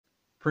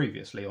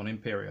Previously on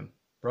Imperium,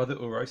 Brother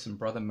Uros and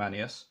Brother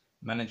Manius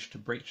managed to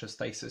breach the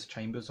stasis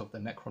chambers of the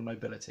Necron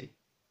nobility.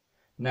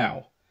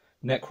 Now,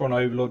 Necron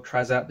Overlord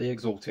Trazat the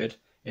Exalted,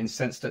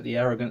 incensed at the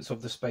arrogance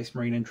of the Space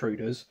Marine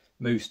intruders,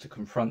 moves to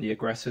confront the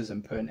aggressors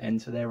and put an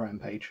end to their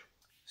rampage.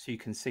 So you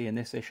can see in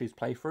this issue's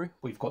playthrough,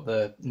 we've got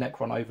the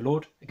Necron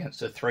Overlord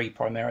against the 3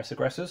 Primaris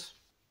Aggressors.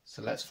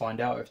 So let's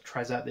find out if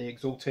Trazat the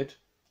Exalted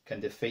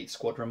can defeat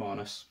Squad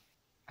Romanus.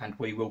 And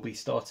we will be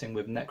starting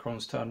with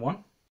Necron's turn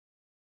 1.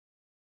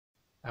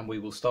 And we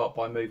will start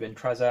by moving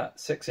Trazat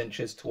 6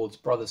 inches towards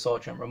Brother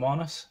Sergeant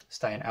Romanus,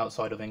 staying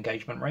outside of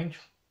engagement range.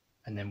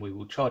 And then we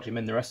will charge him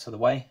in the rest of the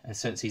way, and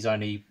since he's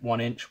only 1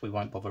 inch, we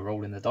won't bother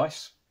rolling the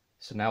dice.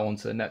 So now on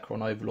to the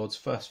Necron Overlord's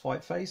first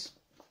fight phase.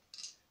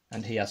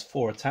 And he has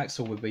 4 attacks,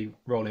 so we'll be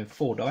rolling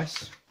 4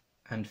 dice.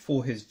 And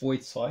for his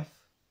Void Scythe,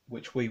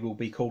 which we will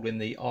be calling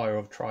the Ire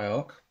of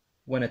Triarch,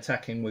 when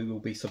attacking we will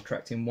be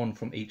subtracting 1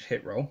 from each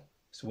hit roll.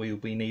 So we will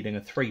be needing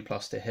a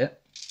 3+ to hit.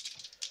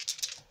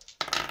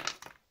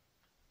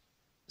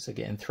 So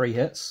getting 3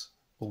 hits,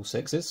 all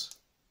 6s.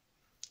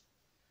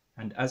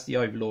 And as the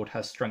Overlord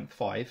has Strength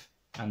 5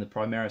 and the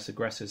Primaris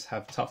Aggressors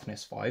have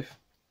Toughness 5,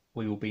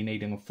 we will be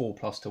needing a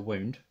 4+ to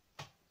wound.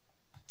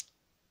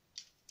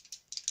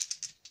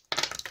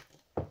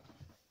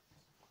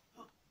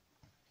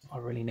 I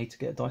really need to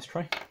get a dice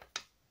tray.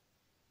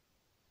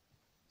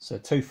 So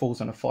 2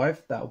 4s and a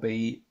 5, that'll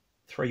be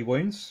 3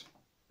 wounds.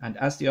 And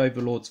as the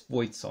Overlord's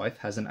Void Scythe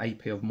has an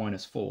AP of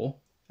 -4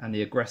 and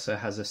the Aggressor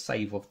has a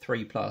save of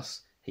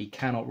 3+, he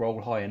cannot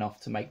roll high enough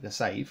to make the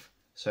save,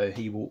 so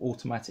he will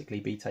automatically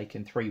be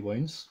taking 3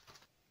 wounds.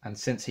 And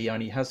since he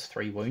only has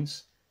 3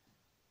 wounds,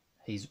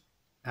 he's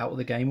out of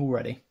the game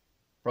already.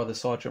 Brother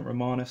Sergeant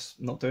Romanus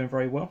not doing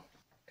very well.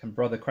 Can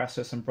Brother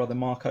Crassus and Brother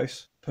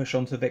Marcos push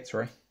on to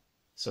victory?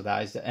 So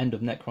that is the end of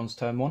Necron's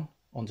turn 1,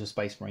 on to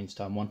Space Marine's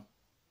turn 1.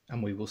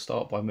 And we will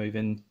start by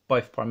moving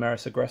both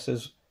Primaris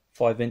Aggressors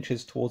 5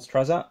 inches towards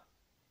Trazat.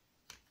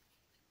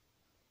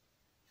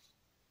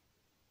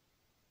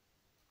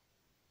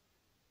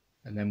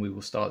 And then we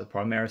will start the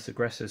Primaris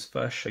Aggressors'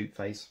 first shoot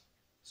phase.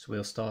 So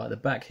we'll start at the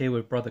back here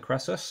with Brother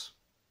Crassus,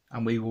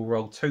 and we will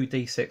roll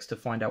 2d6 to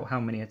find out how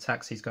many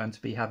attacks he's going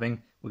to be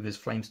having with his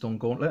Flamestorm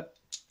Gauntlet.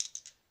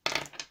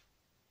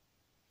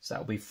 So that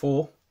will be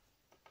 4,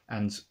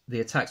 and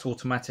the attacks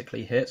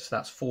automatically hit, so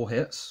that's 4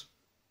 hits.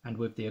 And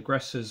with the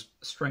Aggressor's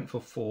Strength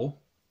of 4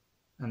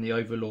 and the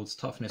Overlord's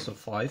Toughness of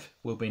 5,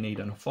 we'll be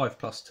needing a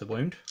 5+ to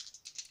wound.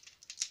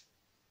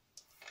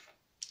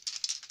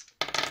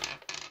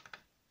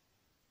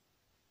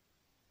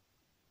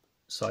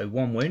 So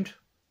 1 wound.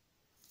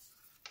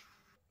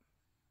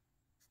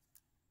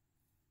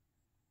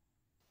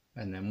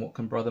 And then what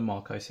can Brother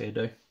Marcos here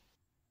do?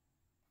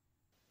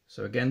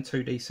 So again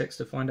 2d6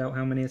 to find out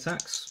how many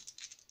attacks.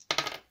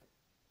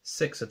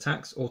 6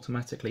 attacks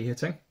automatically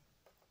hitting.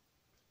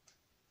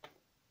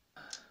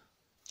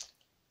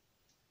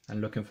 And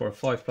looking for a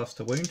 5+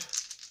 to wound.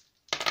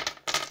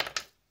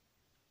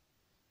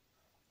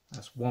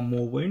 That's 1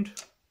 more wound.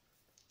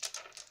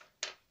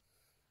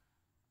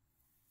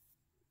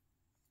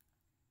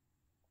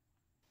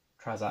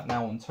 Trazat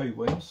now on 2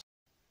 wounds,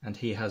 and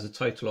he has a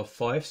total of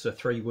 5, so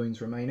 3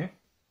 wounds remaining.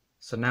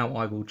 So now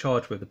I will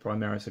charge with the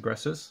Primaris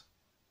Aggressors,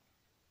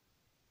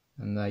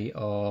 and they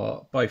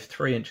are both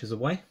 3 inches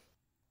away.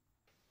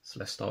 So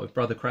let's start with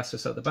Brother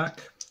Crassus at the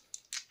back,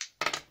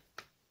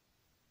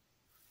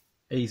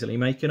 easily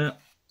making it,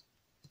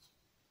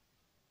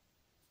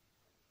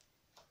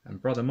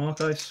 and Brother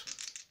Marcos,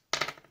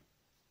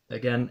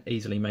 again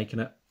easily making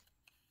it.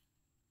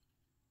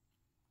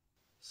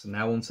 So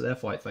now on to their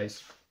fight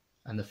phase.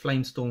 And the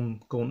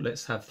Flamestorm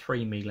Gauntlets have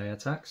 3 melee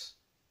attacks.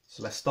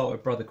 So let's start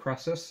with Brother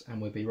Crassus, and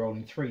we'll be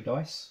rolling 3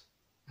 dice.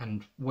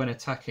 And when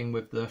attacking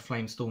with the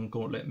Flamestorm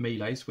Gauntlet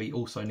melees, we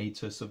also need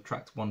to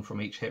subtract 1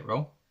 from each hit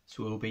roll.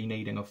 So we'll be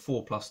needing a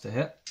 4+ to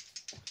hit.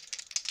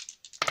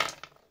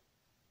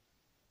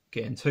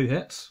 Getting 2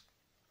 hits.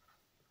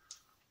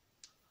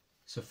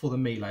 So for the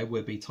melee,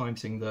 we'll be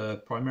timesing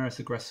the Primaris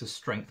Aggressor's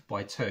strength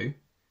by 2.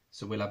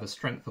 So we'll have a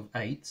strength of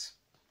 8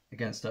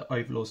 against the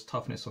Overlord's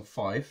toughness of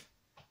 5.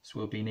 So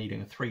we'll be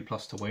needing a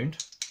 3+ to wound.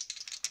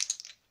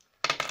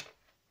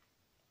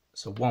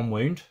 So 1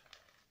 wound,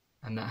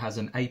 and that has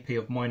an AP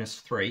of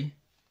 -3.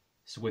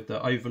 So with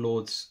the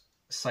Overlord's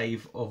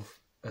save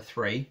of a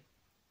 3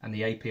 and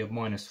the AP of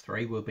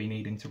 -3, we'll be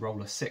needing to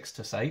roll a 6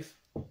 to save.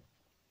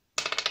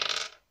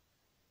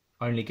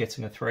 Only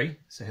getting a 3,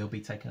 so he'll be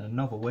taking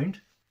another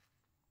wound.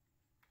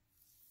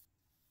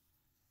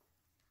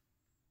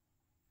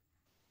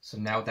 So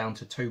now down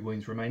to 2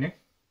 wounds remaining.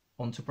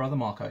 On to Brother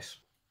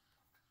Marcos.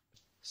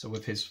 So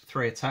with his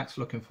 3 attacks,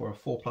 looking for a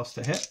 4+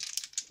 to hit.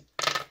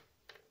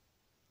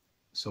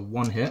 So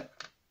 1 hit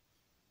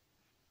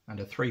and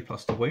a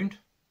 3+ to wound.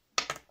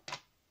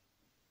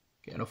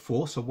 Getting a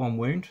 4, so 1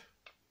 wound.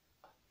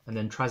 And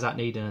then Trazat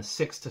needing a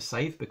 6 to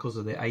save because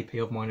of the AP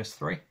of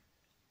 -3.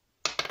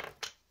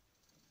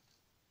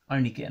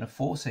 Only getting a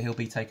 4, so he'll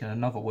be taking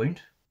another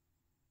wound.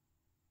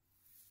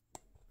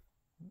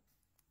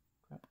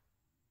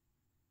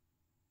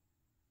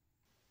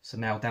 So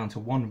now down to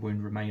 1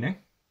 wound remaining.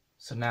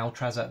 So now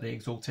Trazat the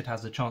Exalted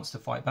has a chance to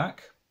fight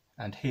back,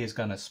 and he is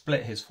going to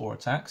split his 4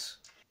 attacks.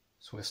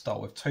 So we'll start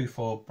with 2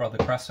 for Brother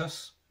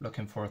Crassus,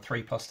 looking for a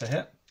 3+ to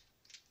hit.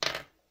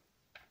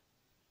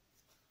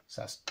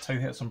 So that's 2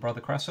 hits on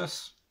Brother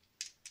Crassus,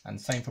 and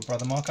same for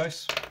Brother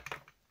Marcos.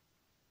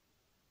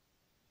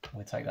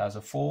 We'll take that as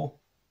a 4,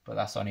 but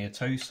that's only a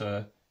 2,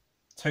 so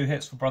 2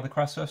 hits for Brother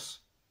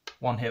Crassus,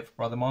 1 hit for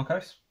Brother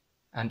Marcos.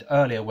 And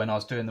earlier when I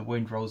was doing the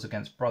wound rolls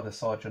against Brother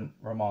Sergeant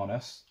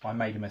Romanus, I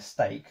made a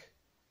mistake,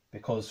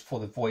 because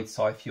for the Void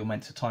Scythe you're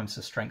meant to times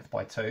the strength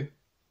by 2.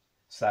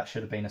 So that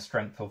should have been a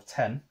strength of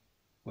 10,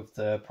 with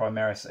the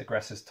Primaris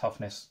Aggressors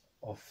toughness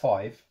of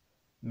 5,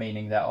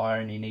 meaning that I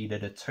only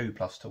needed a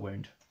 2+ to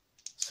wound.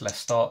 So let's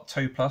start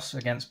 2+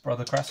 against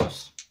Brother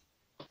Crassus.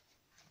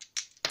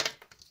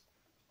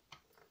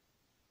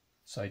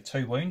 So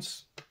 2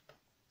 wounds,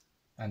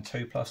 and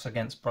 2+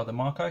 against Brother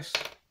Marcos.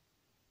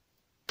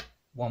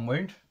 1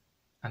 wound,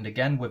 and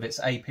again with its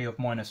AP of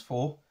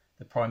 -4,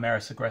 the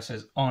Primaris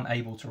Aggressors aren't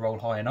able to roll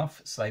high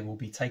enough, so they will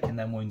be taking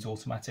them wounds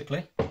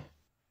automatically.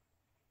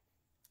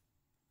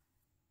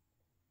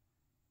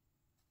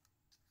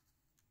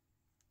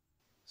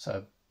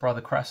 So Brother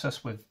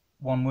Crassus with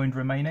 1 wound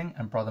remaining,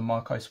 and Brother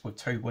Marcos with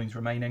 2 wounds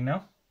remaining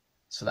now.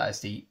 So that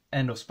is the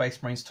end of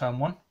Space Marines turn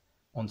 1,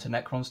 on to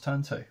Necrons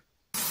turn 2.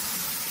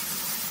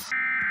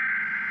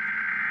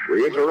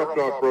 We interrupt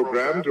our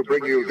program to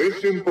bring you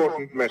this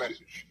important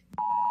message.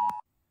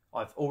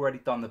 I've already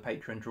done the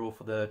Patreon draw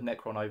for the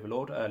Necron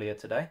Overlord earlier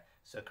today,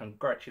 so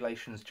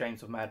congratulations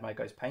James of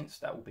madmagospaints,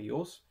 that will be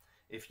yours.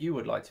 If you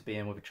would like to be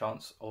in with a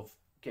chance of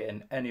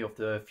getting any of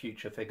the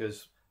future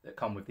figures that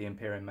come with the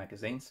Imperium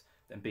magazines,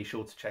 then be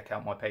sure to check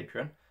out my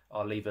Patreon.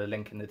 I'll leave a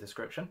link in the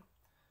description.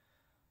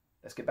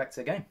 Let's get back to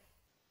the game.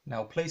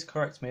 Now please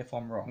correct me if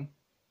I'm wrong,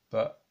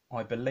 but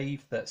I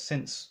believe that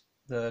since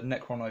the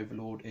Necron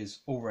Overlord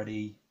is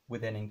already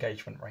within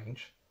engagement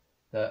range,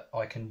 that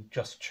I can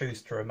just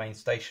choose to remain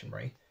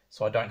stationary,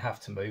 so I don't have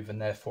to move,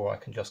 and therefore I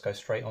can just go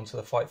straight onto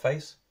the fight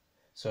phase.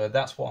 So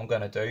that's what I'm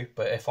going to do,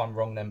 but if I'm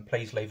wrong then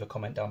please leave a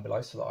comment down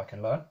below so that I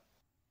can learn.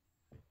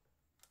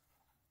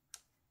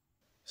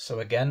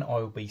 So again I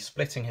will be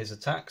splitting his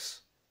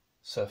attacks.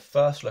 So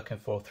first looking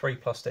for a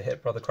 3+ to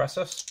hit Brother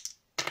Crassus.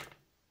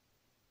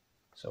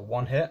 So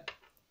 1 hit,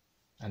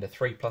 and a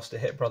 3+ to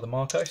hit Brother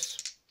Marcos.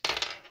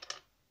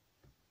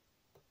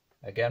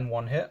 Again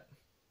 1 hit,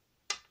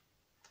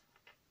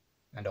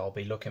 and I'll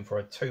be looking for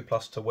a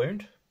 2+ to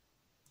wound.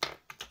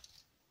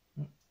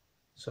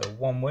 So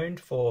 1 wound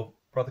for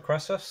Brother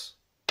Crassus,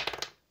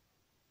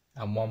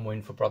 and 1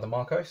 wound for Brother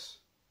Marcos.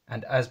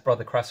 And as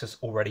Brother Crassus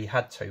already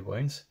had 2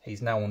 wounds,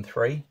 he's now on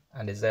 3,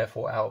 and is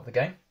therefore out of the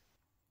game.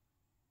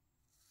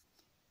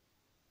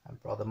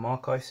 And Brother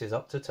Marcos is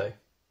up to 2.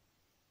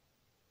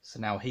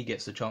 So now he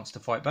gets the chance to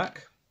fight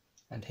back,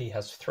 and he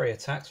has 3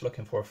 attacks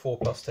looking for a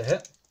 4+ to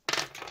hit.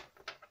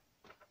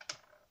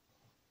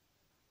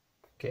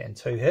 Getting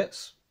 2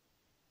 hits,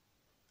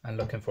 and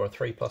looking for a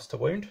 3+ to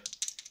wound.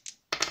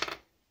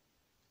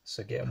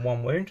 So getting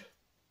 1 wound.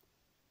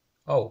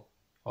 Oh,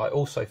 I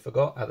also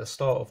forgot at the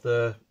start of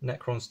the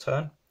Necron's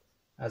turn,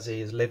 as he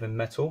is living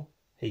metal,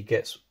 he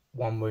gets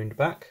 1 wound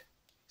back,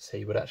 so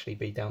he would actually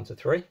be down to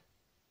 3.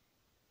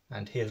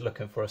 And he is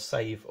looking for a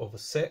save of a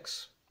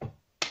 6.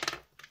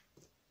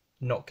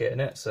 Not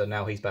getting it, so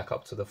now he's back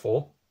up to the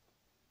 4.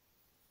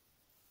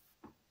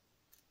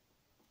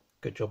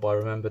 Good job I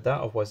remembered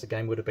that, otherwise the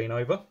game would have been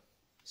over.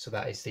 So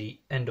that is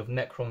the end of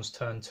Necron's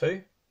turn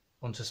 2,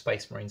 onto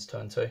Space Marines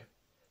turn 2.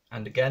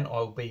 And again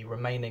I'll be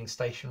remaining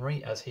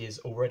stationary as he is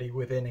already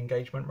within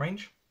engagement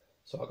range.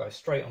 So I'll go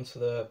straight onto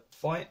the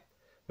fight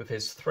with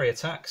his 3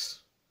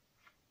 attacks,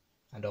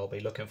 and I'll be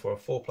looking for a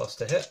 4+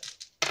 to hit.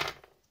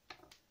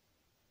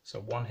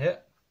 So 1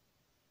 hit,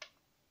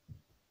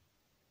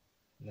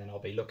 and then I'll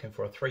be looking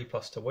for a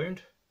 3+ to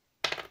wound.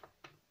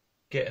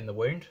 Getting the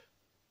wound.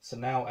 So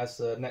now as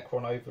the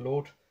Necron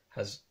Overlord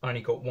has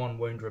only got 1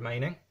 wound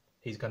remaining,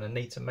 he's going to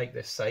need to make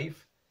this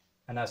save.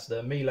 And as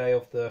the melee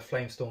of the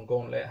Flamestorm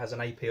Gauntlet has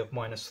an AP of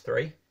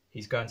 -3,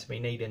 he's going to be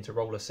needing to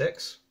roll a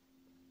 6.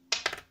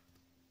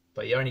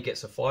 But he only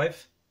gets a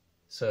 5,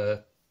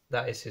 so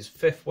that is his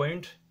 5th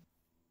wound.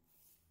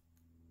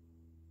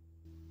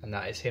 And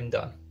that is him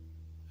done.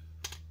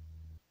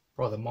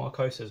 Brother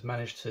Marcos has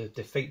managed to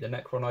defeat the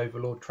Necron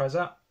Overlord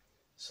Trazat,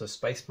 so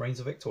Space Marines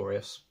are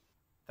victorious.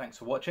 Thanks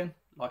for watching,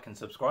 like and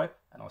subscribe,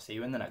 and I'll see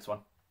you in the next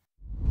one.